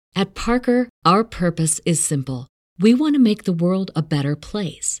At Parker, our purpose is simple. We want to make the world a better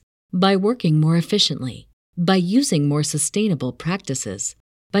place by working more efficiently, by using more sustainable practices,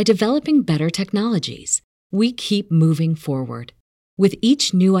 by developing better technologies. We keep moving forward. With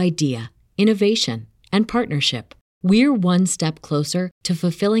each new idea, innovation, and partnership, we're one step closer to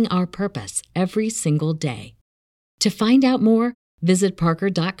fulfilling our purpose every single day. To find out more, visit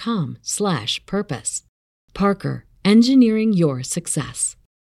parker.com/purpose. Parker, engineering your success.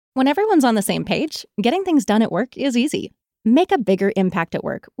 When everyone's on the same page, getting things done at work is easy. Make a bigger impact at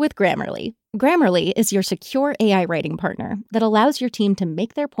work with Grammarly. Grammarly is your secure AI writing partner that allows your team to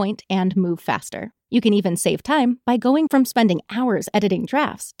make their point and move faster. You can even save time by going from spending hours editing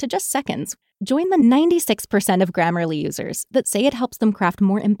drafts to just seconds. Join the 96% of Grammarly users that say it helps them craft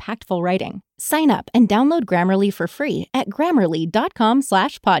more impactful writing. Sign up and download Grammarly for free at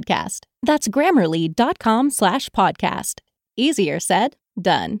grammarly.com/podcast. That's grammarly.com/podcast. Easier said,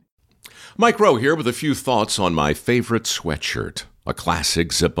 done. Mike Rowe here with a few thoughts on my favorite sweatshirt, a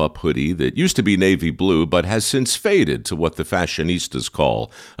classic zip-up hoodie that used to be navy blue but has since faded to what the fashionistas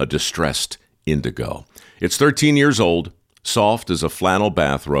call a distressed indigo. It's 13 years old, soft as a flannel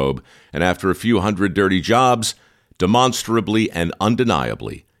bathrobe, and after a few hundred dirty jobs, demonstrably and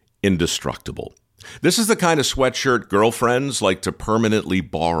undeniably indestructible. This is the kind of sweatshirt girlfriends like to permanently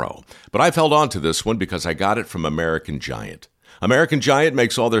borrow, but I've held on to this one because I got it from American Giant. American Giant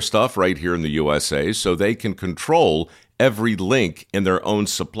makes all their stuff right here in the USA so they can control every link in their own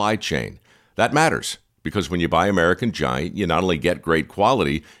supply chain. That matters because when you buy American Giant, you not only get great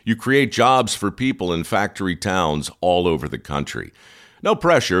quality, you create jobs for people in factory towns all over the country. No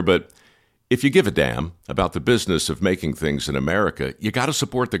pressure, but if you give a damn about the business of making things in America, you got to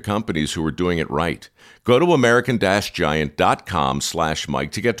support the companies who are doing it right. Go to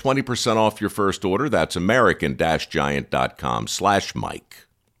american-giant.com/Mike to get 20% off your first order. That's american-giant.com/Mike.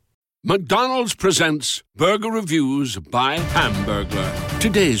 McDonald's presents Burger Reviews by Hamburglar.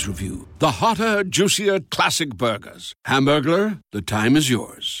 Today's review, the hotter, juicier classic burgers. Hamburglar, the time is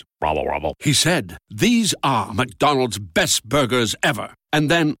yours. Rubble, rubble. He said, "These are McDonald's best burgers ever." And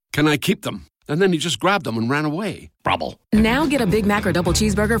then, "Can I keep them?" And then he just grabbed them and ran away. Rubble. Now get a Big Mac or double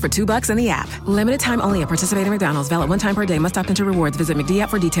cheeseburger for $2 in the app. Limited time only at participating McDonald's. Valid one time per day. Must opt into rewards. Visit McD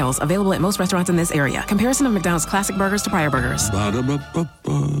app for details. Available at most restaurants in this area. Comparison of McDonald's classic burgers to prior burgers.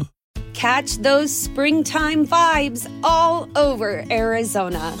 Ba-da-ba-ba-ba. Catch those springtime vibes all over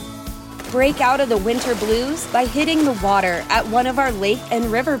Arizona. Break out of the winter blues by hitting the water at one of our lake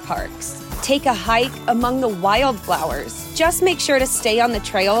and river parks. Take a hike among the wildflowers. Just make sure to stay on the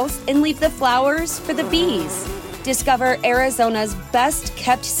trails and leave the flowers for the bees. Discover Arizona's best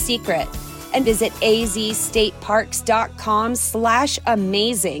kept secret and visit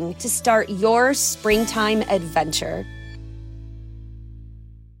azstateparks.com/amazing to start your springtime adventure.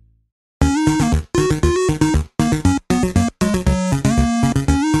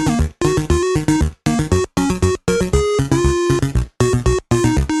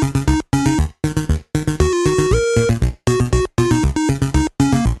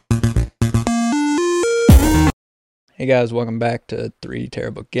 Hey guys, welcome back to Three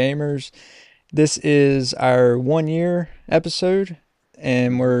Terrible Gamers. This is our 1-year episode,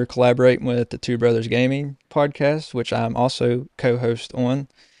 and we're collaborating with the Two Brothers Gaming podcast, which I'm also co-host on.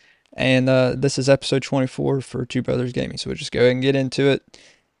 And this is episode 24 for Two Brothers Gaming, so we'll just go ahead and get into it.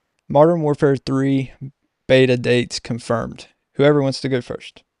 Modern Warfare 3 beta dates confirmed. Whoever wants to go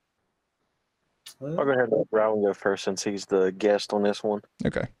first. I'll go ahead and let Brown go first since he's the guest on this one.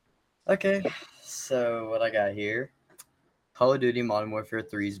 Okay. Okay, so what I got here. Call of Duty Modern Warfare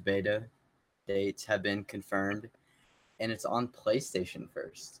 3's beta dates have been confirmed, and it's on PlayStation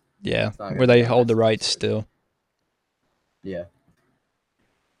first. Yeah, where they hold the rights still. Yeah.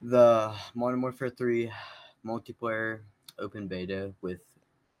 The Modern Warfare 3 multiplayer open beta with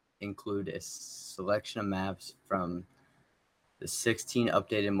include a selection of maps from the 16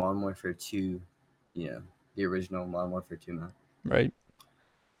 updated Modern Warfare 2, the original Modern Warfare 2 map. Right.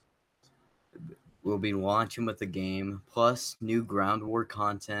 We'll be launching with the game, plus new ground war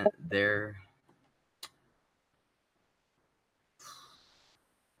content there.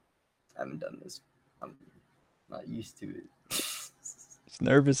 I haven't done this. I'm not used to it. It's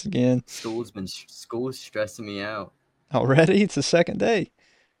nervous again. School's stressing me out. Already? It's the second day.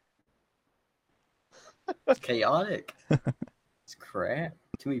 It's chaotic. It's crap.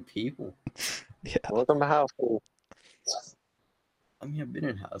 Too many people. Yeah. Welcome to high school. I mean, I've been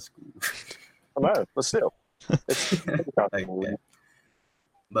in high school. I know, but still. Okay.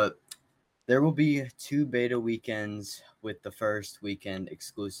 But there will be 2 beta weekends, with the first weekend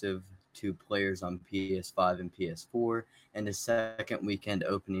exclusive to players on PS5 and PS4, and the second weekend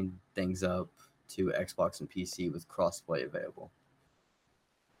opening things up to Xbox and PC with crossplay available.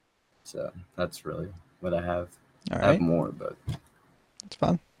 So that's really what I have. All I have right. more, but That's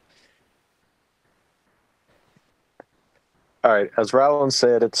fine. All right, as Rylan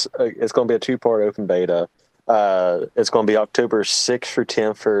said, it's going to be a 2-part open beta. It's going to be October 6th through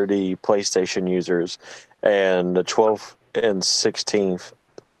 10th for the PlayStation users, and the 12th and 16th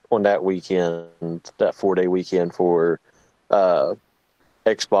on that weekend, that 4-day weekend for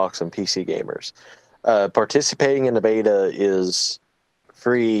Xbox and PC gamers. Participating in the beta is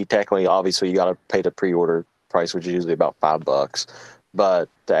free. Technically, obviously, you got to pay the pre-order price, which is usually about $5. But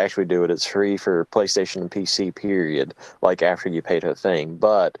to actually do it, it's free for PlayStation and PC, period, like after you pay the thing.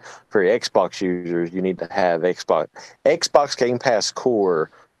 But for Xbox users, you need to have Xbox Game Pass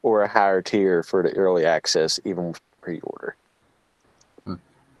Core or a higher tier for the early access, even with pre-order.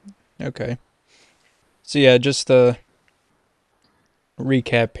 Okay. So yeah, just the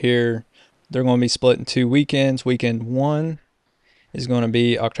recap here. They're going to be split in 2 weekends. Weekend 1 is going to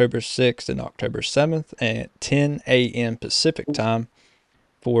be October 6th and October 7th at 10 a.m. Pacific time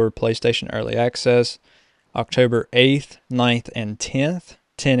for PlayStation Early Access. October 8th, 9th, and 10th,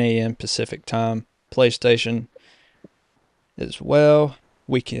 10 a.m. Pacific time, PlayStation as well.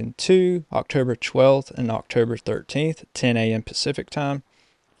 Weekend 2, October 12th and October 13th, 10 a.m. Pacific time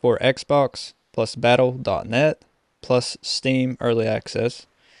for Xbox plus Battle.net plus Steam Early Access.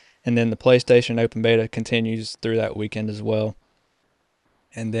 And then the PlayStation Open Beta continues through that weekend as well.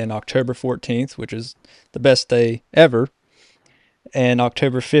 And then October 14th, which is the best day ever, and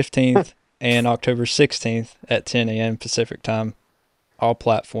October 15th and October 16th at 10 a.m. Pacific time, all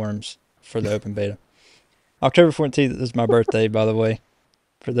platforms for the open beta. October 14th is my birthday, by the way,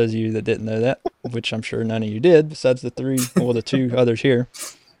 for those of you that didn't know that, which I'm sure none of you did, besides the 2 others here.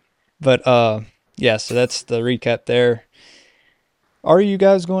 But yeah, so that's the recap there. Are you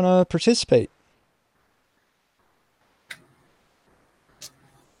guys going to participate?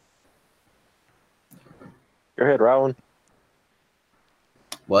 Go ahead, Rylan.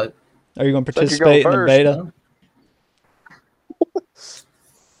 what? Are you going to Look, you're participate in going the first.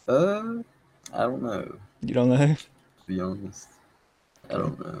 beta? I don't know. You don't know? To be honest, I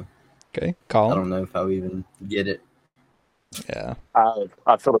don't know. Okay, I Colin. don't know if I'll even get it. Yeah.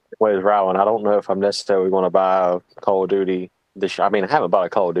 I feel the same way as Rylan. I don't know if I'm necessarily going to buy Call of Duty. I mean, I haven't bought a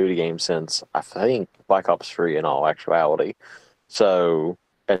Call of Duty game since, I think, Black Ops 3 in all actuality. So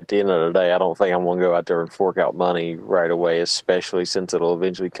at the end of the day, I don't think I'm going to go out there and fork out money right away, especially since it'll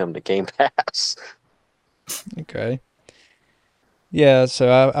eventually come to Game Pass. Okay. Yeah,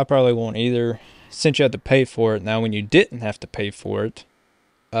 so I probably won't either. Since you had to pay for it, now when you didn't have to pay for it,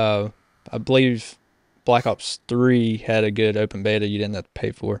 I believe Black Ops 3 had a good open beta you didn't have to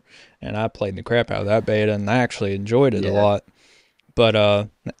pay for, and I played the crap out of that beta, and I actually enjoyed it a lot. But,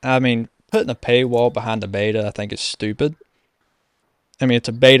 I mean, putting a paywall behind the beta I think is stupid. I mean, it's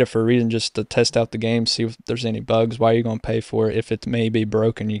a beta for a reason, just to test out the game, see if there's any bugs. Why are you going to pay for it if it may be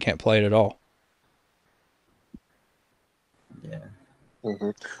broken and you can't play it at all? Yeah.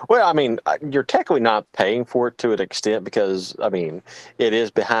 Mm-hmm. Well, I mean, you're technically not paying for it to an extent because, I mean, it is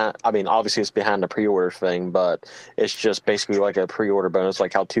behind. I mean, obviously it's behind the pre-order thing, but it's just basically like a pre-order bonus,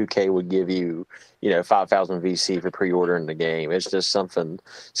 like how 2K would give you, 5,000 VC for pre-ordering the game. It's just something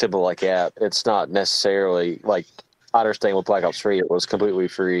simple like that. It's not necessarily like, I understand with Black Ops 3, it was completely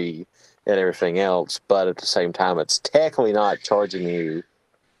free and everything else, but at the same time, it's technically not charging you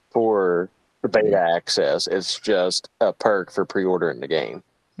for the beta access. It's just a perk for pre-ordering the game.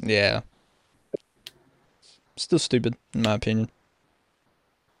 Yeah. Still stupid, in my opinion.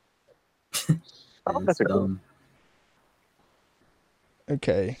 It's dumb.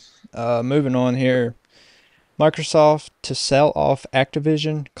 Okay. Moving on here. Microsoft to sell off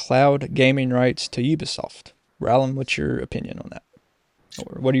Activision cloud gaming rights to Ubisoft. Rylan, what's your opinion on that?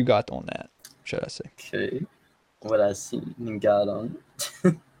 Or what do you got on that, should I say? Okay. What I seen and got on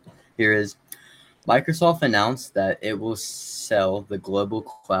it. Here is Microsoft announced that it will sell the global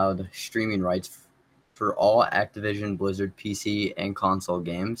cloud streaming rights for all Activision Blizzard PC and console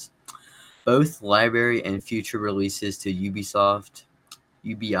games, both library and future releases to Ubisoft,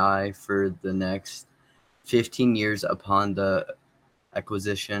 UBI for the next 15 years upon the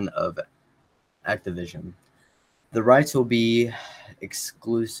acquisition of Activision. The rights will be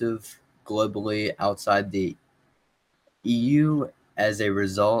exclusive globally outside the EU as a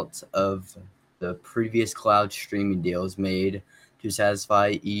result of the previous cloud streaming deals made to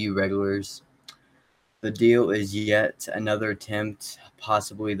satisfy EU regulators. The deal is yet another attempt,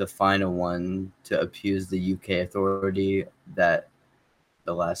 possibly the final one, to appease the UK authority that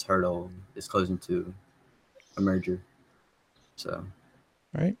the last hurdle is closing to a merger. So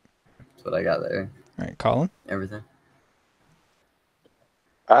Right. that's what I got there. All right, Colin. Everything.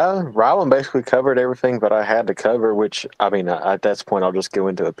 Rylan basically covered everything that I had to cover, which, I mean, at this point, I'll just go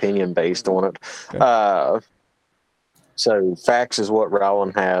into opinion based on it. Okay. So facts is what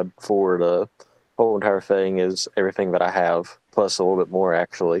Rylan had for the whole entire thing is everything that I have, plus a little bit more,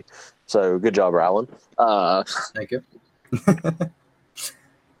 actually. So good job, Rylan. Thank you.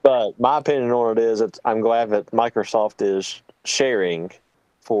 But my opinion on it is I'm glad that Microsoft is sharing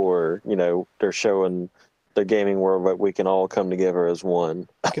for, they're showing the gaming world that we can all come together as one.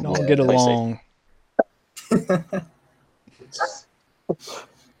 We can all Yeah. get along.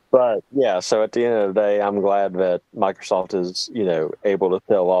 But yeah, so at the end of the day, I'm glad that Microsoft is, able to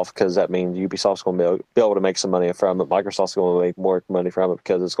sell off because that means Ubisoft's going to be able to make some money from it. Microsoft's going to make more money from it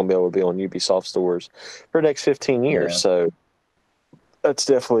because it's going to be able to be on Ubisoft stores for the next 15 years. Yeah. So that's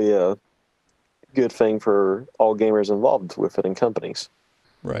definitely a good thing for all gamers involved with it and companies.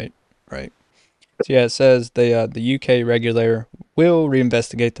 Right. So yeah, it says the UK regulator will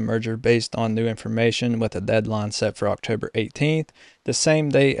reinvestigate the merger based on new information with a deadline set for October 18th, the same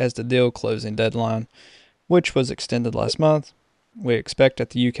date as the deal closing deadline, which was extended last month. We expect that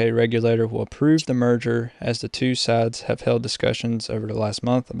the UK regulator will approve the merger as the two sides have held discussions over the last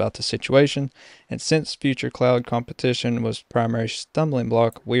month about the situation, and since future cloud competition was primary stumbling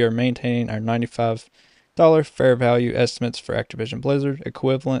block, we are maintaining our $95 fair value estimates for Activision Blizzard,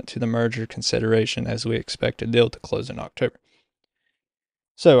 equivalent to the merger consideration as we expect a deal to close in October.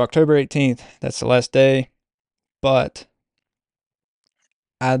 So October 18th, that's the last day, but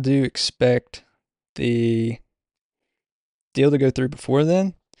I do expect the deal to go through before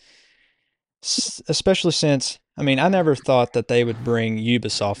then, especially since, I mean, I never thought that they would bring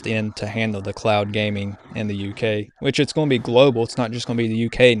Ubisoft in to handle the cloud gaming in the UK, which it's going to be global. It's not just going to be the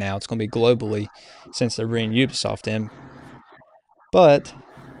UK now. It's going to be globally since they're bringing Ubisoft in. But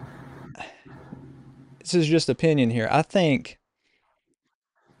this is just opinion here. I think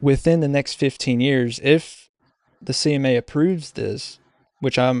within the next 15 years, if the CMA approves this,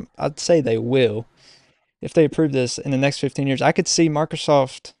 which I'd say they will, if they approve this in the next 15 years, I could see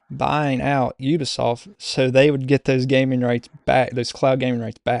Microsoft buying out Ubisoft so they would get those gaming rights back, those cloud gaming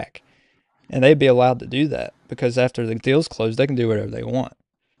rights back. And they'd be allowed to do that because after the deal's closed, they can do whatever they want.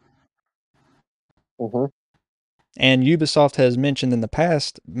 Mm-hmm. And Ubisoft has mentioned in the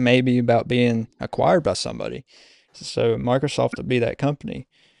past maybe about being acquired by somebody. So Microsoft would be that company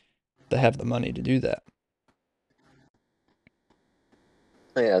to have the money to do that.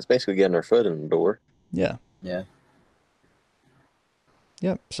 Yeah, it's basically getting their foot in the door. Yeah. Yeah.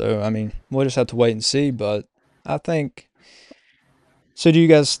 Yep. So, I mean, we'll just have to wait and see. But I think. So, do you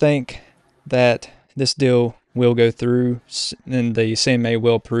guys think that this deal will go through and the CMA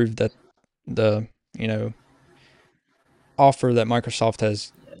will approve that the, offer that Microsoft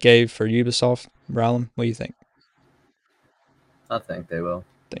has gave for Ubisoft? Rylan, what do you think? I think they will.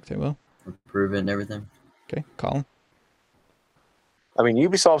 Think they will? Approve it and everything. Okay. Colin? I mean,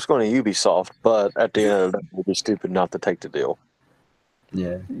 Ubisoft's going to Ubisoft, but at the end of the day, it would be stupid not to take the deal.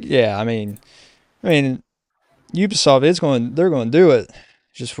 Yeah. Yeah, I mean, Ubisoft they're going to do it.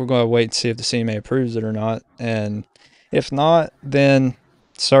 Just we're going to wait and see if the CMA approves it or not. And if not, then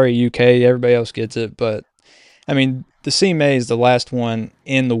sorry, UK, everybody else gets it. But I mean, the CMA is the last one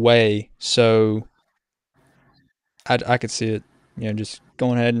in the way, so I could see it, just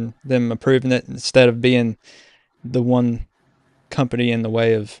going ahead and them approving it instead of being the one company in the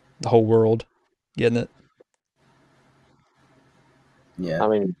way of the whole world getting it. Yeah. I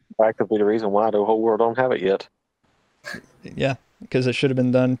mean, that could be the reason why the whole world don't have it yet. Yeah, because it should have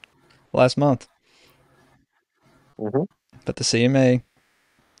been done last month. Mm-hmm. But the CMA,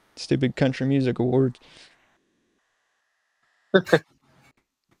 stupid country music awards.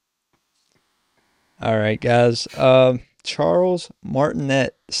 All right, guys. Charles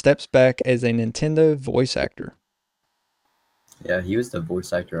Martinet steps back as a Nintendo voice actor. Yeah, he was the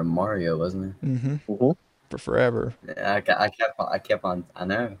voice actor of Mario, wasn't he? Mm-hmm. Mm-hmm. For forever. Yeah, I kept on. I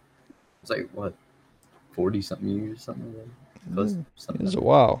know. It was like what, 40-something years, something like that. Close, It something was a like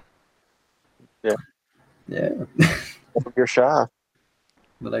while. Yeah. that. Yeah. You're shy.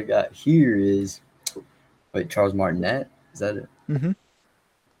 What I got here is, wait, Charles Martinet? Is that it? Mm-hmm.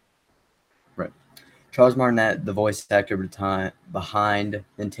 Right. Charles Martinet, the voice actor behind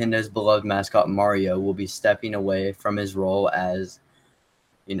Nintendo's beloved mascot Mario, will be stepping away from his role as,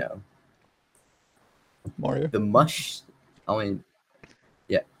 Mario. the mush.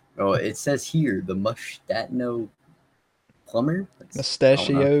 Yeah. Oh, it says here the Mustatno plumber.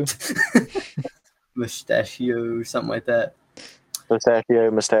 Mustachio. Mustachio, something like that.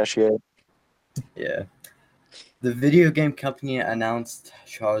 Mustachio. Yeah. The video game company announced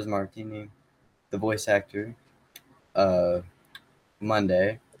Charles Martini, the voice actor,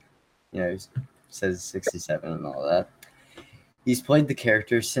 Monday. You know, he says 67 and all that. He's played the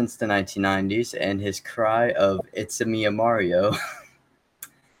character since the 1990s, and his cry of "It's a me, a Mario"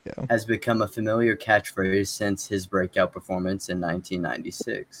 has become a familiar catchphrase since his breakout performance in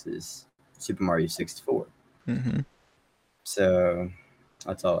 1996, is Super Mario 64. Mm-hmm. So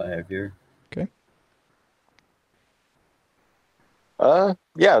that's all I have here. Okay.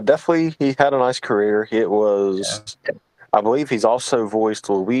 Yeah, definitely. He had a nice career. It was, I believe, he's also voiced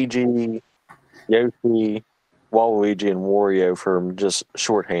Luigi, Yoshi, Waluigi, and Wario from just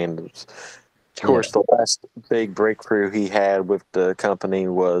shorthand. Of course, the last big breakthrough he had with the company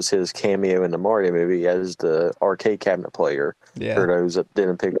was his cameo in the Mario movie as the arcade cabinet player. Yeah. For those that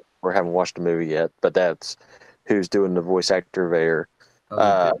didn't pick up or haven't watched the movie yet, but that's who's doing the voice actor there.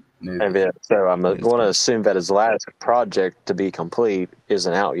 And then, so I'm going to assume that his last project to be complete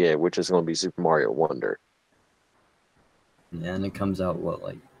isn't out yet, which is going to be Super Mario Wonder. Yeah, and it comes out, what,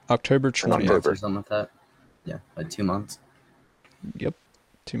 like October 20th. or something like that? Yeah, like 2 months. Yep.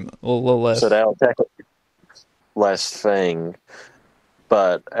 2 months. A little less. So that'll technically less thing,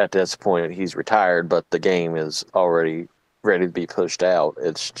 but at this point he's retired, but the game is already ready to be pushed out.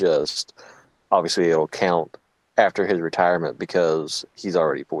 It's just, obviously it'll count after his retirement because he's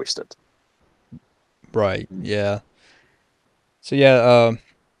already voiced it. Right, yeah. So yeah,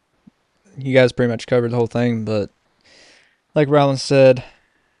 you guys pretty much covered the whole thing, but like Rollins said,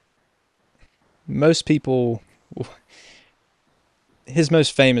 most people, his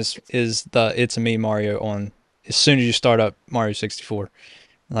most famous is the "It's a Me Mario" on as soon as you start up Mario 64.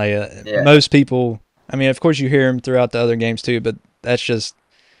 Like most people, I mean, of course you hear him throughout the other games too, but that's just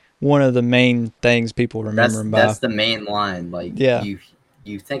one of the main things people remember him by. That's the main line. Like,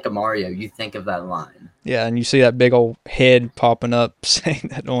 you think of Mario, you think of that line. Yeah, and you see that big old head popping up saying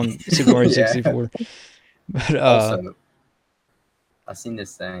that on Super Mario 64. But also, I've seen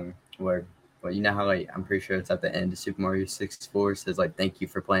this thing where, well, you know how, like, I'm pretty sure it's at the end of Super Mario 64, it says, like, "Thank you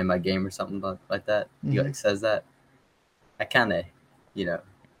for playing my game" or something like that. Mm-hmm. He, like, says that. That kind of,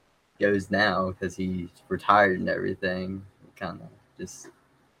 goes now because he's retired and everything. Kind of just...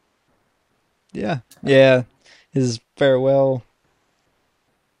 Yeah. His farewell.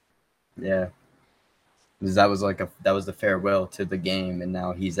 Yeah. Because that was the farewell to the game, and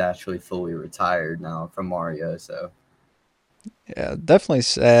now he's actually fully retired now from Mario, so... Yeah, definitely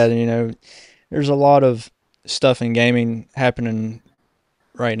sad. There's a lot of stuff in gaming happening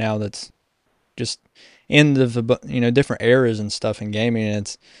right now that's just in the different eras and stuff in gaming.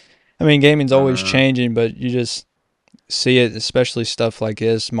 And gaming's always changing, but you just see it, especially stuff like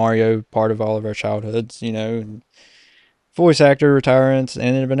this. Mario, part of all of our childhoods, voice actor retirements,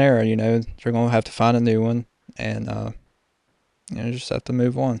 end of an era. They're gonna have to find a new one, and just have to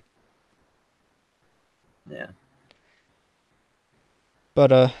move on. Yeah.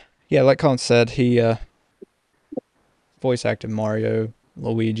 But yeah, like Colin said, he voice acted Mario,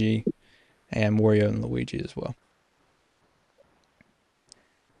 Luigi, and Wario and Luigi as well.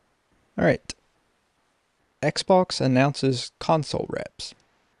 All right. Xbox announces console reps.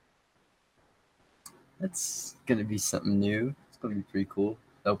 That's gonna be something new. It's gonna be pretty cool.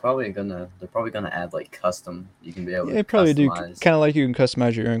 They're probably gonna add like custom. You can be able to they probably do customize kind of like you can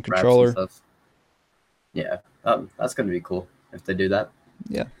customize your own controller. Yeah, that's gonna be cool if they do that.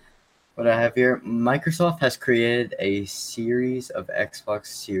 Yeah. What I have here, Microsoft has created a series of Xbox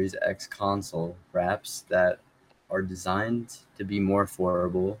Series X console wraps that are designed to be more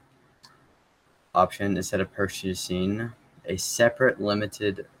affordable option instead of purchasing a separate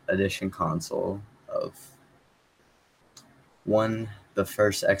limited edition console of one. The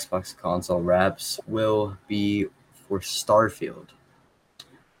first Xbox console wraps will be for Starfield,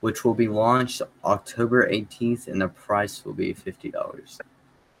 which will be launched October 18th, and the price will be $50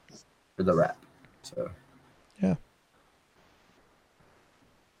 for the wrap. So, yeah.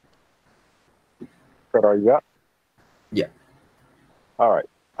 What are you got? Yeah. All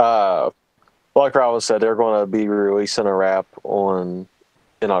right. Like Rob said, they're going to be releasing a wrap in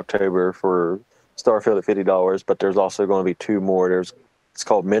October for Starfield at $50, but there's also going to be two more. It's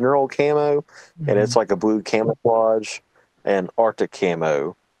called Mineral Camo, and it's like a blue camouflage, and Arctic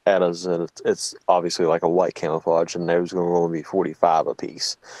Camo. It's obviously like a white camouflage, and those are going to be $45 a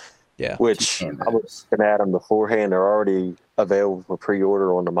piece. Yeah, which I was looking at them beforehand. They're already available for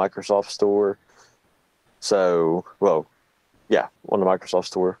pre-order on the Microsoft Store. So, on the Microsoft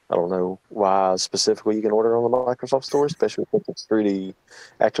Store. I don't know why specifically you can order on the Microsoft Store, especially if it's through the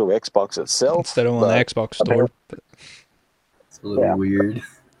actual Xbox itself. Instead of on the Xbox Store. a little weird.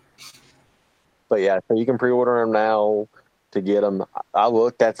 But yeah, so you can pre-order them now to get them. I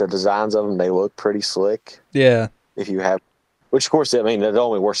looked at the designs of them; they look pretty slick. Yeah. If you have, which of course, I mean, it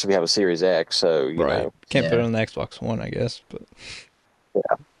only works if you have a Series X. So you know, can't put it on the Xbox One, I guess. But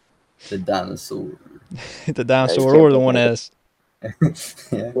yeah, the dinosaur, the dinosaur or the 1S.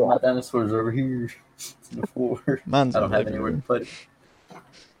 Yeah, my dinosaur's over here. It's in the floor. Mine's I don't have anywhere to put it.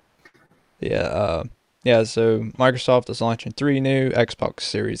 Yeah, so Microsoft is launching 3 new Xbox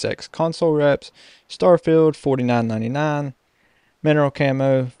Series X console wraps. Starfield, $49.99. Mineral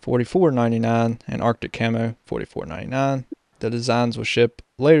Camo, $44.99. And Arctic Camo, $44.99. The designs will ship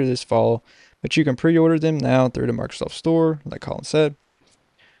later this fall, but you can pre-order them now through the Microsoft Store, like Colin said.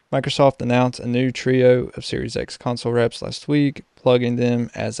 Microsoft announced a new trio of Series X console wraps last week, plugging them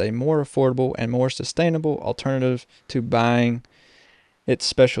as a more affordable and more sustainable alternative to buying its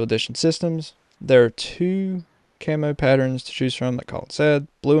special edition systems. There are 2 camo patterns to choose from, like Colin said.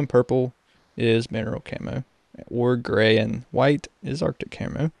 Blue and purple is Mineral Camo, or gray and white is Arctic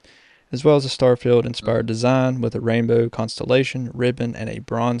Camo, as well as a Starfield-inspired design with a rainbow constellation, ribbon, and a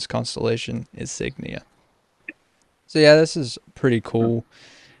bronze constellation insignia. So yeah, this is pretty cool.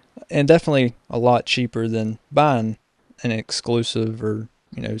 And definitely a lot cheaper than buying an exclusive or,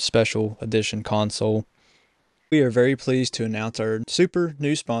 special edition console. We are very pleased to announce our super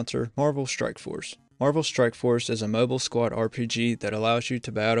new sponsor, Marvel Strike Force. Marvel Strike Force is a mobile squad RPG that allows you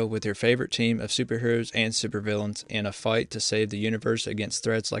to battle with your favorite team of superheroes and supervillains in a fight to save the universe against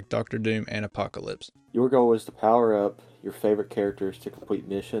threats like Doctor Doom and Apocalypse. Your goal is to power up your favorite characters to complete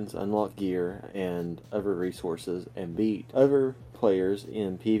missions, unlock gear and other resources, and beat other players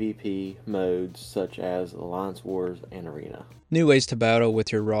in PvP modes such as Alliance Wars and Arena. New ways to battle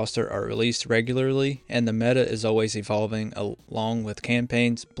with your roster are released regularly, and the meta is always evolving along with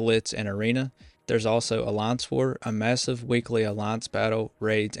campaigns, Blitz, and Arena. There's also Alliance War, a massive weekly Alliance battle,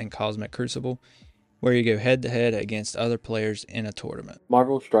 raids, and Cosmic Crucible, where you go head-to-head against other players in a tournament.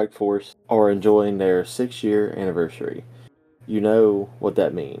 Marvel Strike Force are enjoying their 6-year anniversary. You know what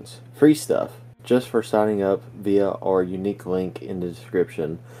that means. Free stuff, just for signing up via our unique link in the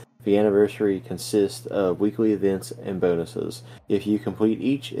description. The anniversary consists of weekly events and bonuses. If you complete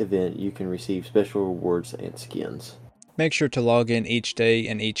each event, you can receive special rewards and skins. Make sure to log in each day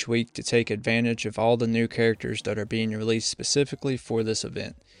and each week to take advantage of all the new characters that are being released specifically for this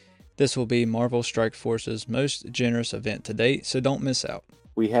event. This will be Marvel Strike Force's most generous event to date, so don't miss out.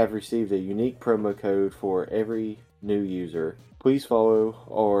 We have received a unique promo code for every new user. Please follow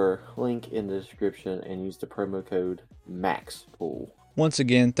our link in the description and use the promo code MAXPOOL. Once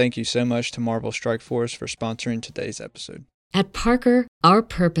again, thank you so much to Marvel Strike Force for sponsoring today's episode. At Parker, our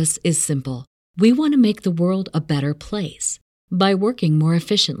purpose is simple. We want to make the world a better place by working more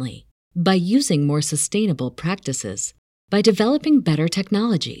efficiently, by using more sustainable practices, by developing better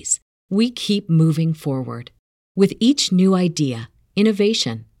technologies. We keep moving forward. With each new idea,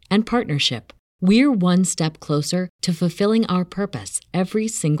 innovation, and partnership, we're one step closer to fulfilling our purpose every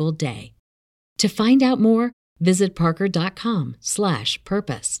single day. To find out more, visit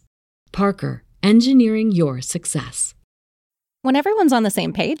parker.com/purpose. Parker, engineering your success. When everyone's on the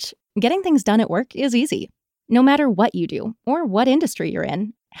same page, getting things done at work is easy. No matter what you do or what industry you're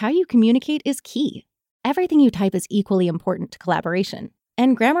in, how you communicate is key. Everything you type is equally important to collaboration,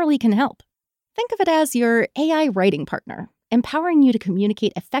 and Grammarly can help. Think of it as your AI writing partner, empowering you to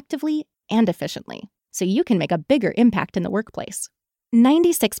communicate effectively and efficiently, so you can make a bigger impact in the workplace.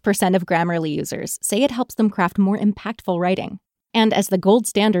 96% of Grammarly users say it helps them craft more impactful writing. And as the gold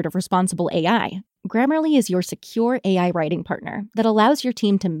standard of responsible AI, Grammarly is your secure AI writing partner that allows your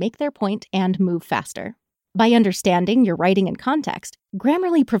team to make their point and move faster. By understanding your writing and context,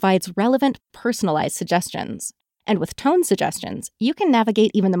 Grammarly provides relevant, personalized suggestions. And with tone suggestions, you can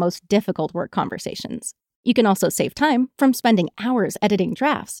navigate even the most difficult work conversations. You can also save time from spending hours editing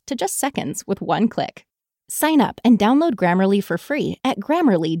drafts to just seconds with one click. Sign up and download Grammarly for free at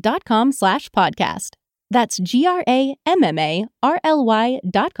grammarly.com/podcast. That's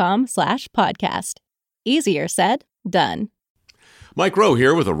GRAMMARLY.com/podcast. Easier said, done. Mike Rowe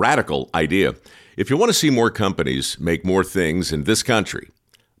here with a radical idea. If you want to see more companies make more things in this country,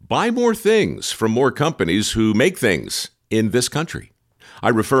 buy more things from more companies who make things in this country. I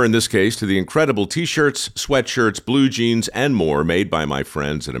refer in this case to the incredible t-shirts, sweatshirts, blue jeans, and more made by my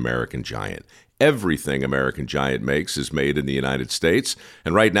friends at American Giant. Everything American Giant makes is made in the United States.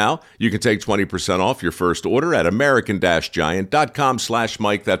 And right now, you can take 20% off your first order at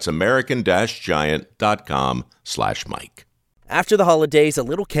American-Giant.com/Mike. That's American-Giant.com/Mike. After the holidays, a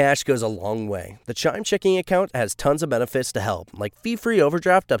little cash goes a long way. The Chime checking account has tons of benefits to help, like fee-free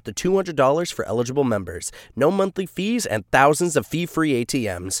overdraft up to $200 for eligible members, no monthly fees, and thousands of fee-free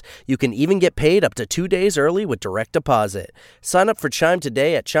ATMs. You can even get paid up to 2 days early with direct deposit. Sign up for Chime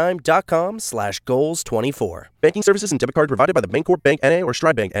today at chime.com/goals24. Banking services and debit cards provided by the Bancorp Bank N.A. or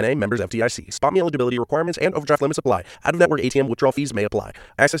Stride Bank N.A. members FDIC. Spot me eligibility requirements and overdraft limits apply. Out-of-network ATM withdrawal fees may apply.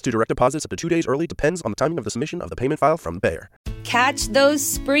 Access to direct deposits up to 2 days early depends on the timing of the submission of the payment file from the payer. Catch those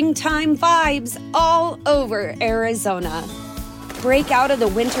springtime vibes all over Arizona. Break out of the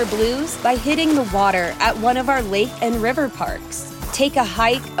winter blues by hitting the water at one of our lake and river parks. Take a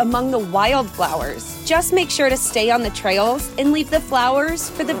hike among the wildflowers. Just make sure to stay on the trails and leave the flowers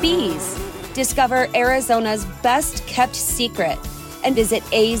for the bees. Discover Arizona's best kept secret and visit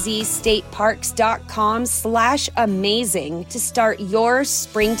azstateparks.com/amazing to start your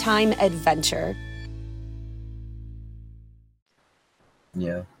springtime adventure.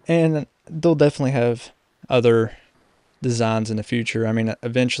 Yeah. And they'll definitely have other designs in the future. I mean,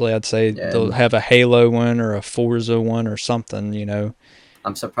 eventually I'd say they'll have a Halo one or a Forza one or something, you know.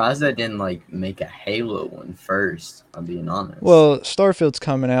 I'm surprised they didn't make a Halo one first, I'm being honest. Well, Starfield's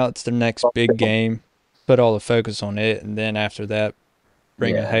coming out. It's their next big game. Put all the focus on it, and then after that,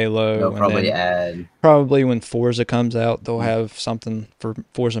 bring a Halo. They'll and probably then add... Probably when Forza comes out, they'll have something for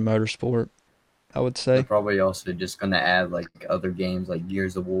Forza Motorsport, I would say. They're probably also just going to add, other games like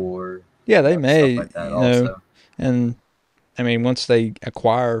Gears of War. Yeah, they may, stuff like that also. And, I mean, once they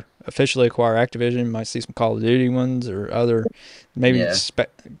officially acquire Activision, you might see some Call of Duty ones or other, maybe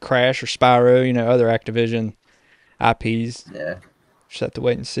Crash or Spyro, other Activision IPs. Yeah. Just have to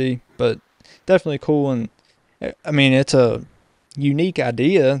wait and see. But definitely cool. And, I mean, it's a unique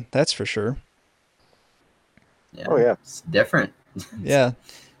idea, that's for sure. Yeah. Oh, yeah. It's different. Yeah.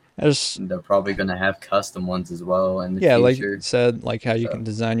 They're probably going to have custom ones as well in the future. Like you said, how you can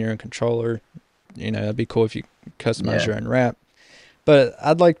design your own controller. It'd be cool if you customize your own wrap. But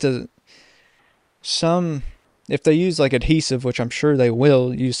I'd like to, if they use adhesive, which I'm sure they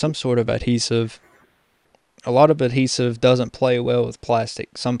will, use some sort of adhesive. A lot of adhesive doesn't play well with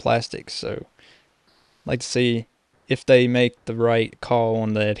some plastics. So I'd like to see if they make the right call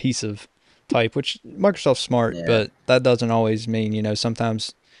on the adhesive type, which Microsoft's smart, but that doesn't always mean,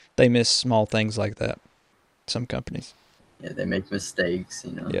 sometimes they miss small things like that. Some companies. Yeah, they make mistakes,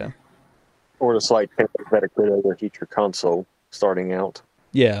 Yeah. Or just better could overheat your console starting out.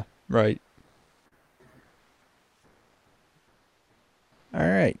 Yeah, right. All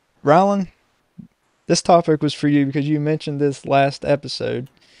right. Rylan, this topic was for you because you mentioned this last episode.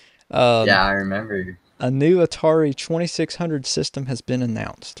 Yeah, I remember. A new Atari 2600 system has been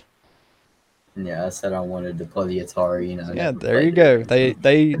announced. Yeah, I said I wanted to play the Atari. Yeah, there you go. They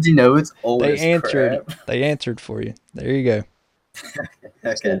it's old they as answered. crap. They answered for you. There you go.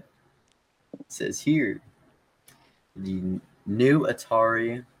 Okay. It says here, the new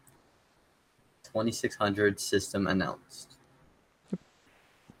Atari 2600 system announced.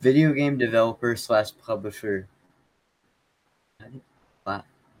 Video game developer / publisher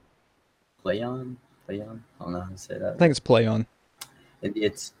PlayOn? I don't know how to say that. I think it's PlayOn.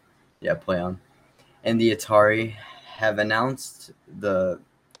 PlayOn. And the Atari have announced the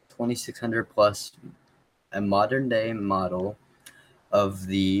 2600 Plus, a modern day model of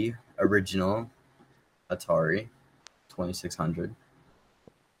the original Atari 2600.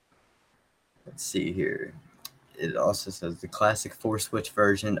 Let's see here. It also says the classic 4-switch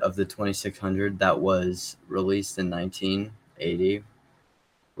version of the 2600 that was released in 1980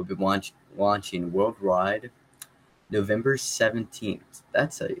 will be launching worldwide November 17th.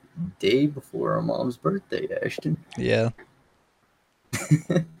 That's a day before our mom's birthday, Ashton. Yeah.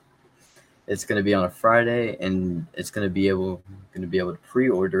 It's going to be on a Friday, and it's going to be able to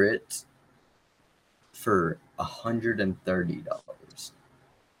pre-order it for $130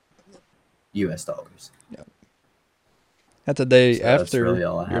 US dollars. Yeah. That's a day after really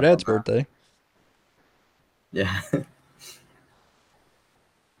your dad's birthday. Yeah.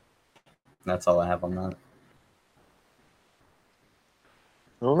 That's all I have on that.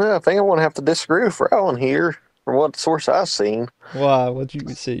 I don't know. I think I want to have to disagree with Rowan here from what source I've seen. Why? What'd you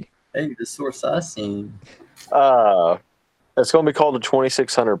see? Hey, the source I've seen. It's going to be called the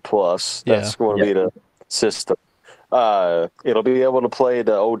 2600 Plus. That's going to be the system. It'll be able to play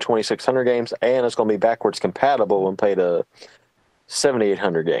the old 2600 games, and it's going to be backwards compatible and play the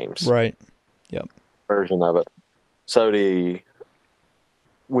 7800 games. Right. Yep. Version of it. So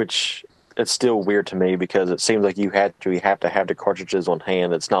which it's still weird to me because it seems like you have to have the cartridges on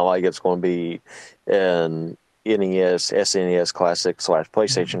hand. It's not like it's going to be in NES, SNES Classic /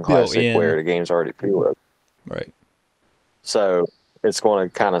 PlayStation Classic where the game's already preloaded. Right. So it's going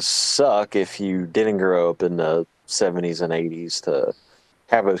to kind of suck if you didn't grow up in the 70s and 80s to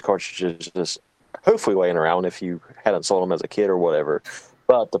have those cartridges just hopefully laying around if you hadn't sold them as a kid or whatever.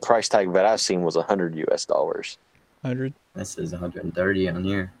 But the price tag that I've seen was $100 US. 100. That says 130 on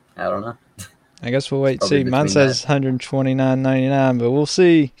here. I don't know. I guess we'll wait and Probably see. Mine between says that. $129.99, but we'll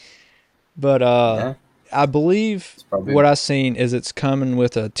see. But Yeah, I believe it's probably what I've seen is it's coming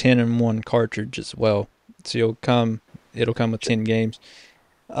with a 10-in-1 cartridge as well. So it'll come with 10 games.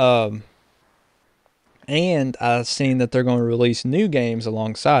 And I've seen that they're going to release new games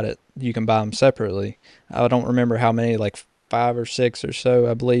alongside it. You can buy them separately. I don't remember how many, like 5 or 6 or so,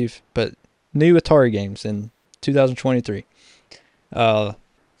 I believe. But new Atari games in 2023.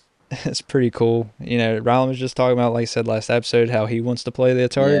 It's pretty cool. You know, Rylan was just talking about, like I said last episode, how he wants to play the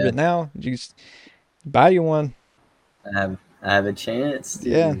Atari, Yeah. but now you just buy you one. I have a chance to.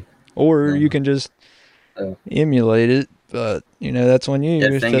 Yeah. Or you can just Oh. emulate it, but you know, that's on you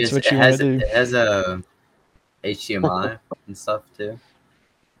The if thing that's is, what it you want has to do. it has a HDMI and stuff too.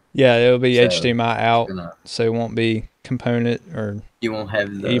 Yeah, it'll be So, HDMI out, gonna- so it won't be component or You won't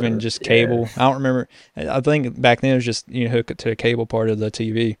have the even just cable. I don't remember. I think back then it was just hook it to a cable part of the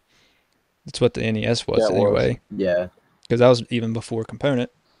TV. That's what the NES was That was. anyway, Yeah, because that was even before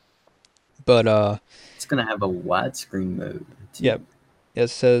component. But it's gonna have a widescreen mode. Too. yep, it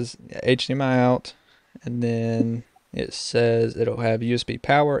says HDMI out, and then it says it'll have USB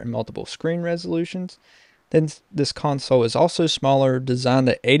power and multiple screen resolutions. Then this console is also smaller, designed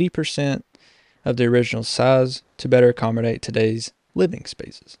at 80% of the original size to better accommodate today's living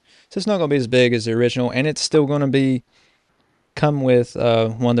spaces. So it's not going to be as big as the original, and it's still going to come with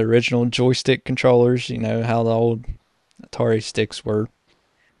one of the original joystick controllers. You know how the old Atari sticks were.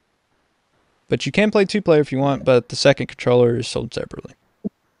 But you can play 2-player if you want, but the second controller is sold separately.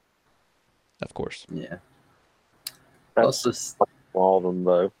 Of course. Yeah. That's Also, all of them,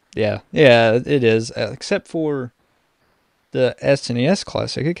 though. Yeah, it is. Except for the SNES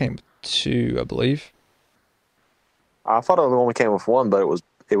Classic. It came with 2, I believe. I thought it only came with one, but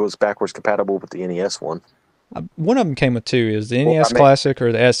it was backwards compatible with the NES one. One of them came with 2. Is the Well, NES Classic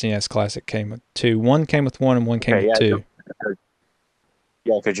or the SNES Classic came with 2? One came with 1 and one came with 2.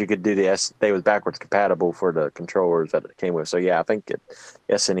 Yeah, because you could do they was backwards compatible for the controllers that it came with. So yeah, I think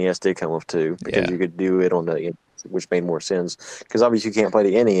SNES did come with 2 because you could do it on the, which made more sense. Because obviously you can't play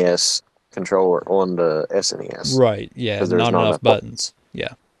the NES controller on the SNES. Right, yeah, There's not enough buttons.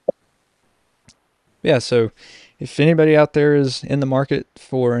 Yeah. Yeah, so if anybody out there is in the market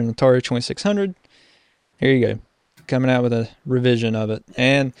for an Atari 2600, here you go. Coming out with a revision of it.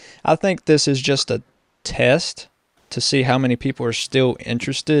 And I think this is just a test to see how many people are still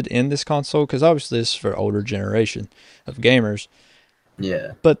interested in this console, because obviously this is for older generation of gamers.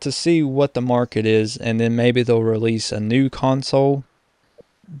 Yeah. But to see what the market is, and then maybe they'll release a new console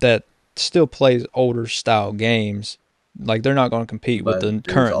that still plays older style games. Like, they're not going to compete with the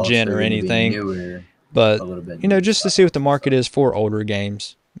current gen or anything. But, just to see what the market is for older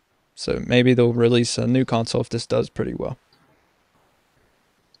games. So maybe they'll release a new console if this does pretty well.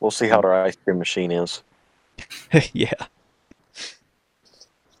 We'll see how their ice cream machine is. Yeah.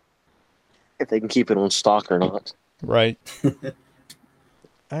 If they can keep it on stock or not. Right.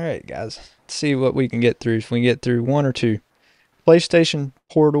 All right, guys. Let's see what we can get through. If we can get through 1 or 2. PlayStation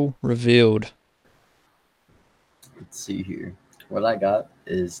Portal revealed. Let's see here. What I got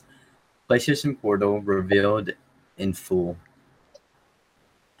is PlayStation Portal revealed in full.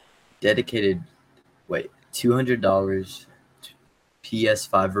 Dedicated, $200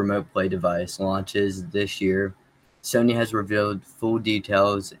 PS5 remote play device launches this year. Sony has revealed full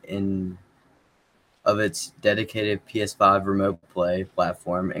details of its dedicated PS5 remote play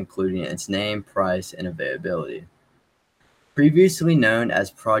platform, including its name, price, and availability. Previously known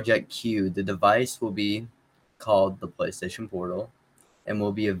as Project Q, the device will be called the PlayStation Portal and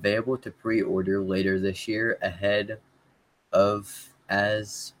will be available to pre-order later this year ahead of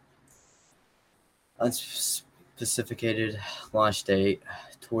as unspecified launch date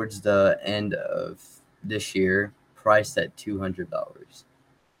towards the end of this year, priced at $200.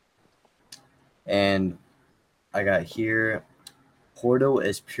 And I got here, Portal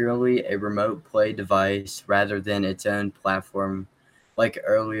is purely a remote play device rather than its own platform like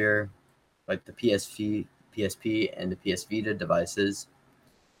earlier, like the PSP and the PS Vita devices.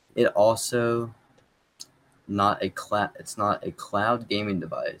 It also it's not a cloud gaming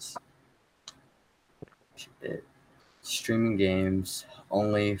device. Streaming games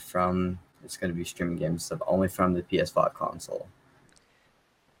only from it's going to be streaming games stuff only from the PS5 console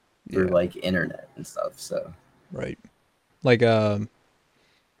through like internet and stuff. So right, like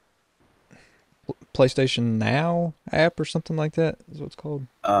PlayStation Now app or something like that is what it's called.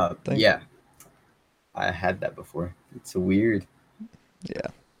 Yeah. I had that before. It's weird. Yeah.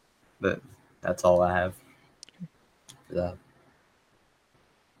 But that's all I have for that.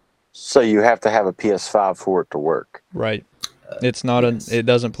 So you have to have a PS5 for it to work. Right. It's not yes. it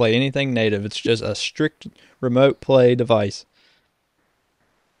doesn't play anything native. It's just a strict remote play device.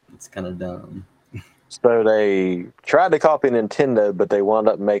 It's kind of dumb. So they tried to copy Nintendo, but they wound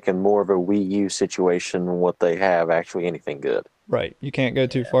up making more of a Wii U situation than what they have actually anything good. Right. You can't go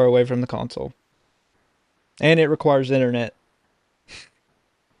too far away from the console. And it requires internet.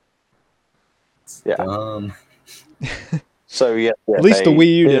 It's Yeah. dumb. So yeah, At least the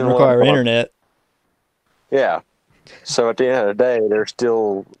Wii U didn't require want- internet. Yeah. So at the end of the day, they're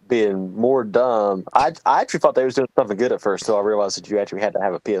still being more dumb. I actually thought they was doing something good at first, so I realized that you actually had to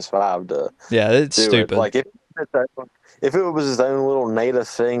have a PS5 to Yeah, it's do stupid. it. Like if it was his own little native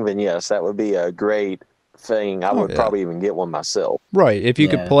thing, then yes, that would be a great thing. I would probably even get one myself. Right. If you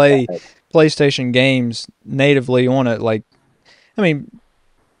could play PlayStation games natively on it, like, I mean,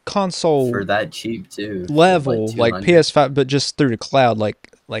 console for that cheap too. level, like $200. PS5, but just through the cloud, like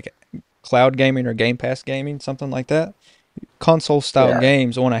cloud gaming or Game Pass gaming, something like that. Console style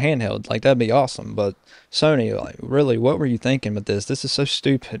games on a handheld, like that'd be awesome. But Sony, like, really, what were you thinking with this? This is so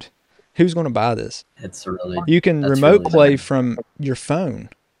stupid. Who's going to buy this? It's really. You can remote play from your phone.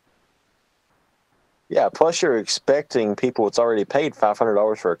 Yeah, plus you're expecting people that's already paid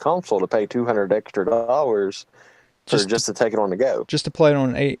 $500 for a console to pay $200 extra just to take it on the go. Just to play it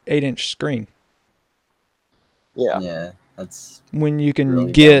on an 8-inch screen. Yeah. Yeah, that's when you can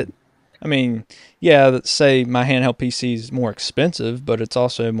really get dumb. I mean, yeah, let's say my handheld PC is more expensive, but it's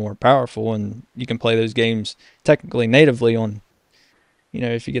also more powerful, and you can play those games technically natively on,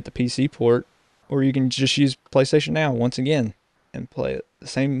 if you get the PC port, or you can just use PlayStation Now once again and play it the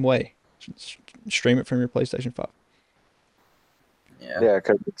same way. Stream it from your PlayStation 5. Yeah,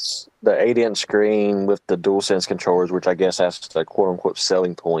 because it's the 8-inch screen with the DualSense controllers, which I guess that's the quote-unquote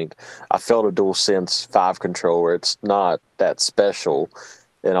selling point. I felt a DualSense 5 controller. It's not that special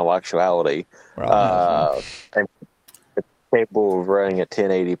in all actuality. And it's capable of running at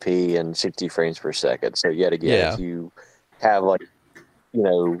 1080p and 60 frames per second. So yet again, if you have I'm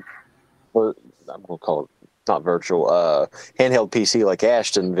going to call it not virtual, handheld PC like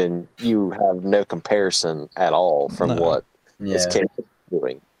Ashton, then you have no comparison at all from what it's capable of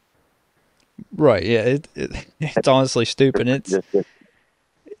doing. Right, yeah, it's honestly stupid.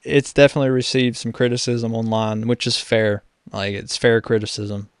 It's definitely received some criticism online, which is fair. Like, it's fair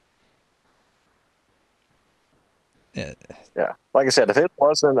criticism. Yeah. Like I said, if it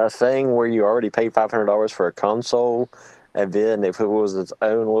wasn't a thing where you already paid $500 for a console, and then if it was its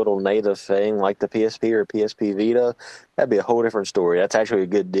own little native thing like the PSP or PSP Vita, that'd be a whole different story. That's actually a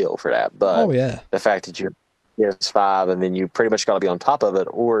good deal for that. But the fact that you're PS5 and then you pretty much got to be on top of it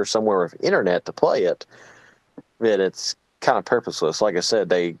or somewhere with internet to play it, then it's kind of purposeless. Like I said,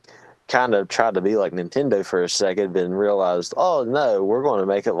 they kind of tried to be like Nintendo for a second, then realized, oh no, we're going to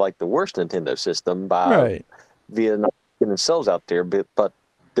make it like the worst Nintendo system via not getting themselves out there. But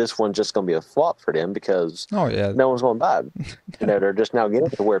this one's just going to be a flop for them because no one's going to buy it. They're just now getting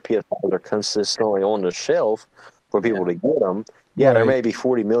to where PS5s are consistently on the shelf for people to get them. Yeah, there may be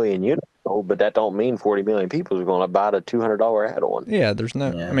 40 million units sold, but that don't mean 40 million people are going to buy the $200 add-on. Yeah, there's no.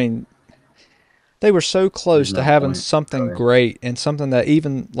 I mean, they were so close to having something great and something that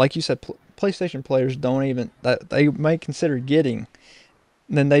even, like you said, PlayStation players don't even that they may consider getting.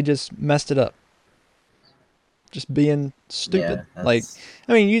 Then they just messed it up. Just being stupid. I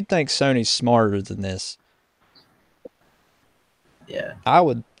mean, you'd think Sony's smarter than this. Yeah. I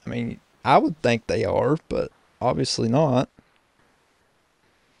would think they are, but obviously not.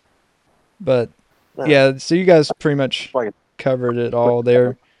 But yeah, so you guys pretty much covered it all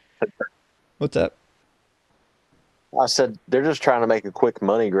there. What's that? I said they're just trying to make a quick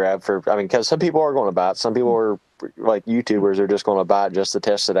money grab because some people are going to buy it. Some people are like YouTubers are just going to buy it just to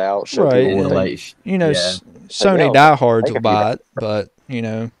test it out. Show people what they, Sony diehards will buy it, but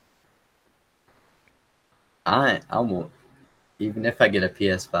I won't. Even if I get a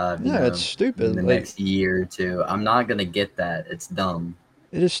PS5, it's stupid. In the next year or two, I'm not gonna get that. It's dumb.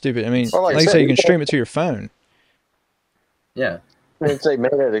 It is stupid. I mean, like I say, you can stream it to your phone. Yeah. If they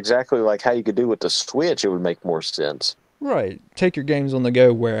made it exactly like how you could do with the Switch, it would make more sense. Right. Take your games on the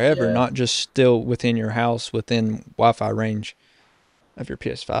go wherever, not just still within your house, within Wi-Fi range of your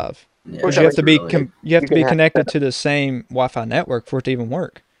PS5. Yeah. Because you have to be connected to the same Wi-Fi network for it to even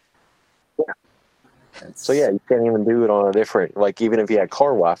work. Yeah. So you can't even do it on a different, even if you had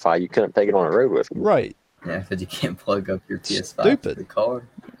car Wi-Fi, you couldn't take it on the road with you. Right. Yeah, because you can't plug up your PS5 to the car.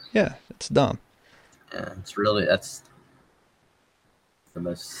 Yeah, it's dumb. Yeah, that's the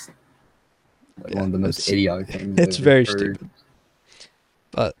most one of the most it's idiotic things I've ever very heard. stupid.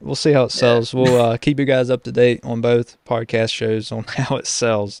 But we'll see how it sells. We'll keep you guys up to date on both podcast shows on how it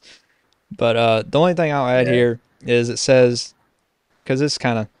sells. But the only thing I'll add here is it says, because it's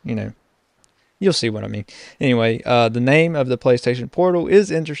kind of, you'll see what I mean. Anyway, the name of the PlayStation Portal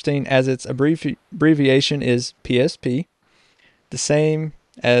is interesting as its abbreviation is PSP, the same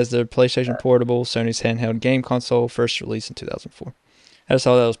as the PlayStation Portable, Sony's handheld game console, first released in 2004. I just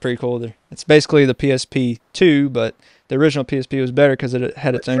thought that was pretty cool. It's basically the PSP 2, but the original PSP was better because it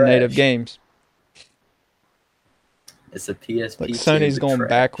had its own native games. It's a PSP. Like Sony's going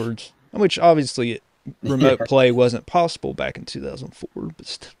backwards, which obviously remote play wasn't possible back in 2004,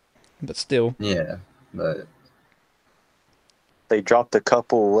 but still. Yeah, but they dropped a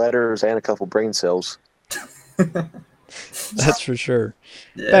couple letters and a couple brain cells. That's for sure.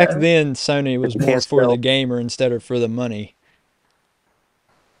 Yeah. Back then, Sony was more for the gamer instead of for the money.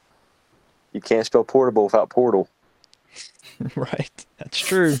 You can't spell portable without portal. Right. That's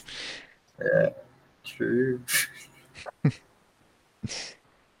true. Yeah, true. All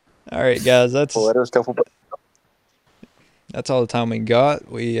right, guys. That's all the time we got.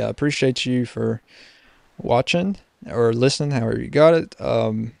 We appreciate you for watching or listening, however you got it.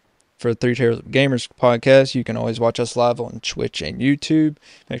 For 3 Tiers of Gamers podcast, you can always watch us live on Twitch and YouTube.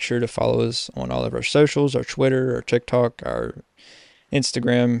 Make sure to follow us on all of our socials, our Twitter, our TikTok, our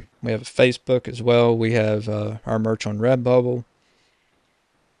Instagram. We have a Facebook as well. We have our merch on Redbubble.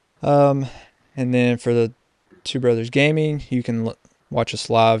 And then for the Two Brothers Gaming, you can watch us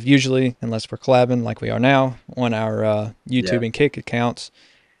live, usually, unless we're collabing like we are now, on our YouTube and Kick accounts.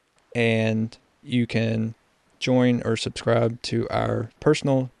 And you can join or subscribe to our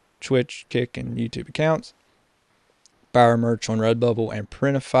personal Twitch, Kick, and YouTube accounts. Buy our merch on Redbubble and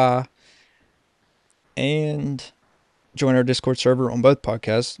Printify. And join our Discord server on both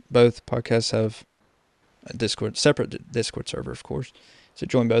podcasts. Both podcasts have a separate Discord server, of course. So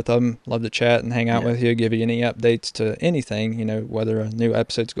join both of them. Love to chat and hang out with you, give you any updates to anything, whether a new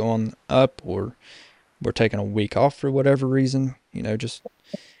episode's going up or we're taking a week off for whatever reason,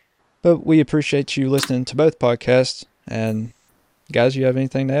 but we appreciate you listening to both podcasts. And guys, you have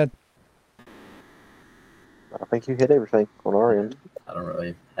anything to add? I think you hit everything on our end. I don't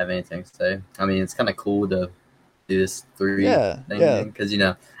really have anything to say. I mean, it's kind of cool to do this 3 thing because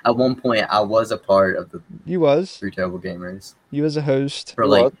at one point I was a part of the 3 Terrible Gamers. You was a host for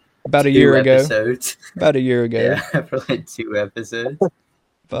like about a year ago. About a year ago. Yeah, for like 2 episodes.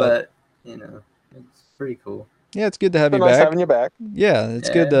 but it's pretty cool. Yeah, it's good to have you nice back. Having you back. Yeah, it's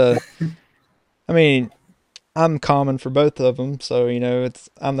good to. I mean, I'm common for both of them, so I'm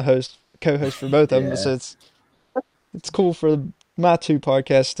the co-host for both of them. So it's cool for my 2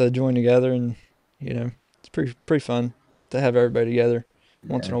 podcasts to join together, and it's pretty fun to have everybody together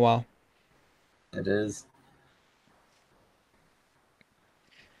once in a while. It is.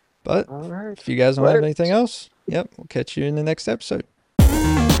 But if you guys don't have anything else, we'll catch you in the next episode.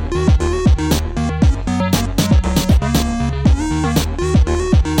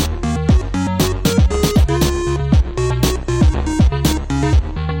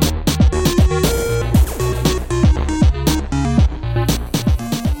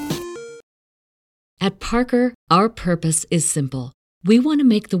 At Parker, our purpose is simple. We want to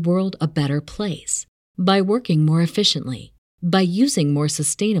make the world a better place by working more efficiently, by using more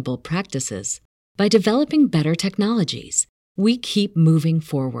sustainable practices, by developing better technologies. We keep moving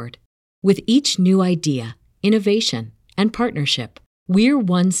forward. With each new idea, innovation, and partnership, we're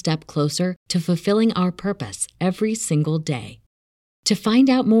one step closer to fulfilling our purpose every single day. To find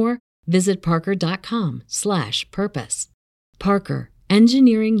out more, visit parker.com/purpose. Parker,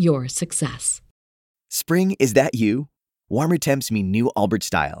 engineering your success. Spring, is that you? Warmer temps mean new Allbirds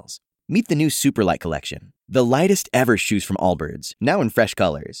styles. Meet the new Superlight collection, the lightest ever shoes from Allbirds, now in fresh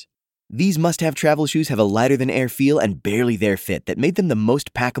colors. These must-have travel shoes have a lighter-than-air feel and barely-there fit that made them the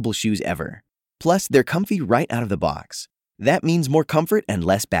most packable shoes ever. Plus, they're comfy right out of the box. That means more comfort and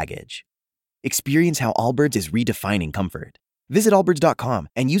less baggage. Experience how Allbirds is redefining comfort. Visit allbirds.com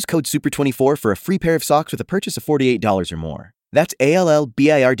and use code SUPER24 for a free pair of socks with a purchase of $48 or more. That's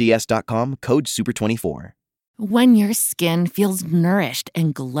ALLBIRDS.com, code SUPER24. When your skin feels nourished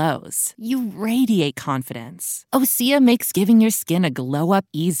and glows, you radiate confidence. Osea makes giving your skin a glow-up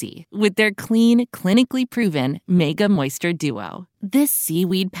easy with their clean, clinically proven Mega Moisture Duo. This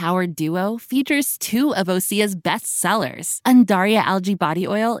seaweed-powered duo features two of Osea's best sellers, Undaria Algae Body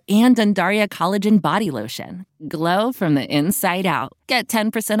Oil and Undaria Collagen Body Lotion. Glow from the inside out. Get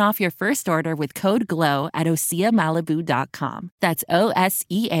 10% off your first order with code GLOW at OseaMalibu.com. That's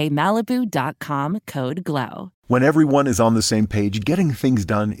OSEAMalibu.com, code GLOW. When everyone is on the same page, getting things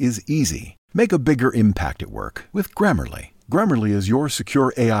done is easy. Make a bigger impact at work with Grammarly. Grammarly is your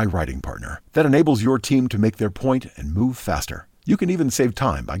secure AI writing partner that enables your team to make their point and move faster. You can even save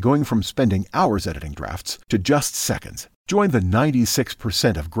time by going from spending hours editing drafts to just seconds. Join the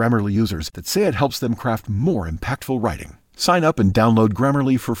 96% of Grammarly users that say it helps them craft more impactful writing. Sign up and download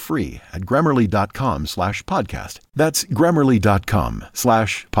Grammarly for free at Grammarly.com/podcast. That's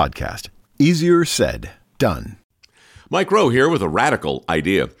Grammarly.com/podcast. Easier said, done. Mike Rowe here with a radical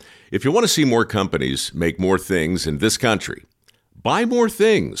idea. If you want to see more companies make more things in this country, buy more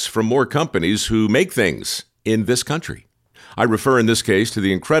things from more companies who make things in this country. I refer in this case to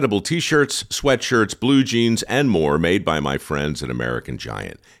the incredible t-shirts, sweatshirts, blue jeans, and more made by my friends at American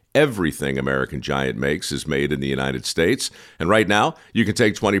Giant. Everything American Giant makes is made in the United States. And right now, you can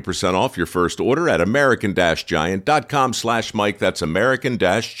take 20% off your first order at american-giant.com/Mike. That's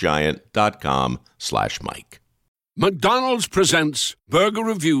american-giant.com/Mike. McDonald's presents Burger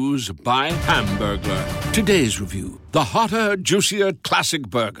Reviews by Hamburglar. Today's review: the hotter, juicier classic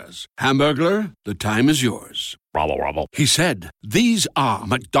burgers. Hamburglar, the time is yours. Bravo, bravo. He said, "These are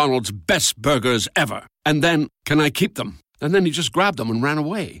McDonald's best burgers ever." And then, "Can I keep them?" And then he just grabbed them and ran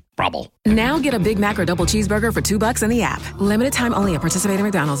away. Bravo. Now get a Big Mac or double cheeseburger for $2 in the app. Limited time only at participating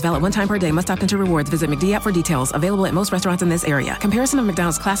McDonald's. Valid one time per day. Must opt into rewards. Visit McD app for details. Available at most restaurants in this area. Comparison of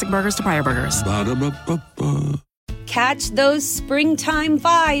McDonald's classic burgers to prior burgers. Ba-da-ba-ba-ba. Catch those springtime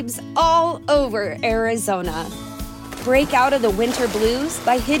vibes all over Arizona. Break out of the winter blues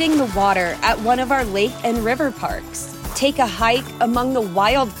by hitting the water at one of our lake and river parks. Take a hike among the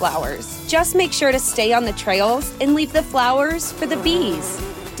wildflowers. Just make sure to stay on the trails and leave the flowers for the bees.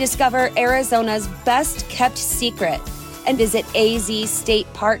 Discover Arizona's best kept secret and visit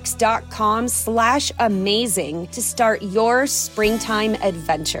azstateparks.com/amazing to start your springtime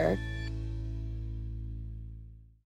adventure.